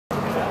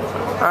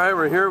Alright,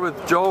 we're here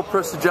with Joe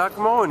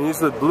Prestigiacomo, and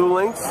he's with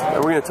BlueLinx, and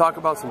we're going to talk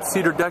about some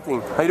cedar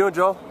decking. How you doing,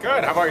 Joe?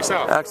 Good. How about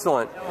yourself?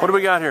 Excellent. What do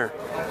we got here?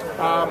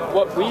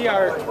 What we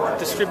are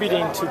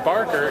distributing to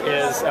Barker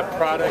is a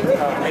product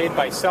made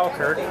by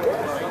Selkirk.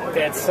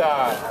 It's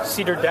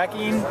cedar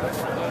decking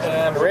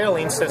and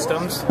railing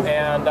systems,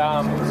 and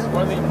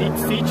one of the neat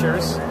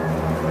features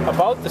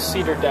about the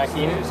cedar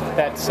decking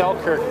that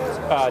Selkirk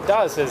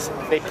does is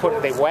they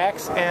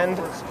wax end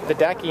the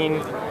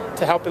decking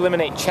to help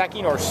eliminate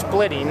checking or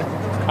splitting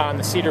on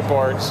the cedar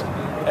boards,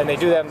 and they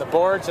do that on the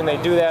boards, and they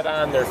do that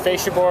on their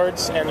fascia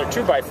boards and their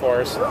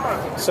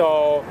 2x4s.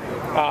 So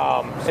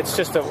it's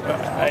just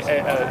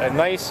a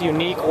nice,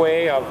 unique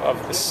way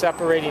of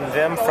separating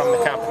them from the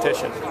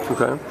competition.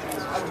 Okay.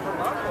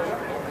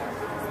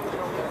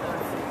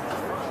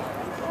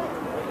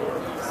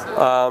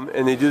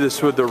 And they do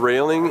this with the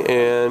railing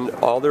and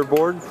all their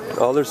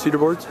cedar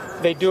boards?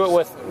 They do it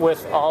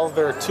with all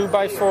their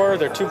 2x4,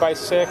 their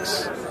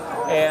 2x6,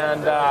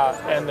 and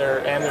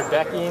their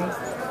decking,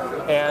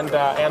 and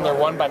their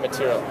 1x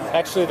material.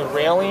 Actually, the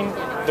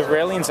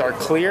railings are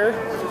clear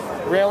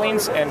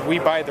railings, and we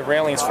buy the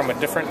railings from a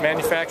different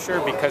manufacturer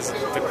because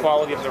the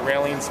quality of the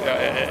railings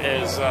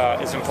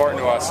is important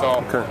to us.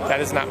 So okay. That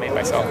is not made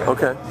by Selkirk.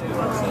 Okay.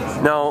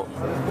 Now,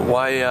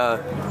 why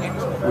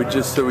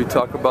we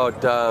talk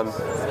about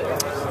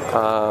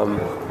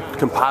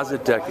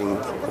composite decking.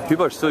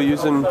 People are still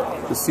using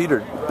the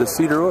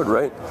cedar wood,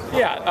 right?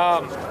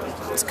 Yeah.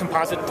 This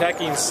composite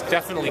decking's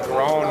definitely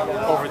grown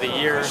over the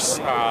years.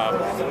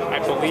 I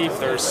believe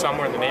there's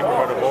somewhere in the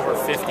neighborhood of over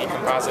 50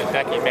 composite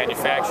decking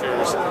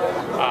manufacturers.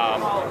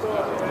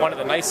 One of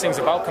the nice things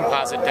about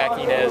composite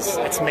decking is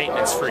it's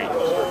maintenance free,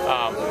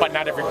 but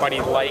not everybody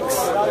likes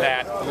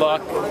that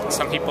look.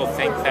 Some people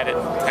think that it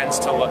tends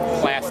to look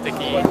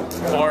plasticky,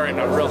 or in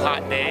a real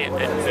hot day,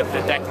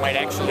 the deck might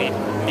actually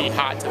be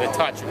hot to the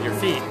touch of your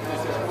feet.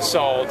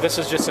 So this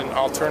is just an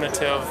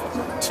alternative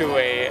to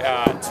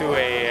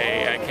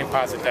a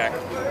composite deck,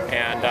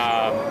 and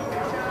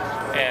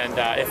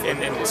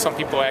some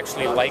people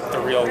actually like the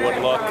real wood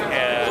look,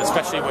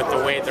 especially with the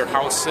way their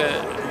house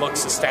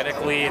looks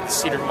aesthetically. The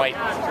cedar might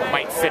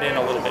fit in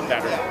a little bit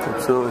better.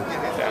 Absolutely.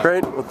 Yeah.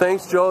 Great. Well,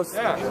 thanks, Joe.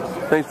 Yeah.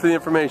 Thanks for the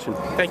information.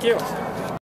 Thank you.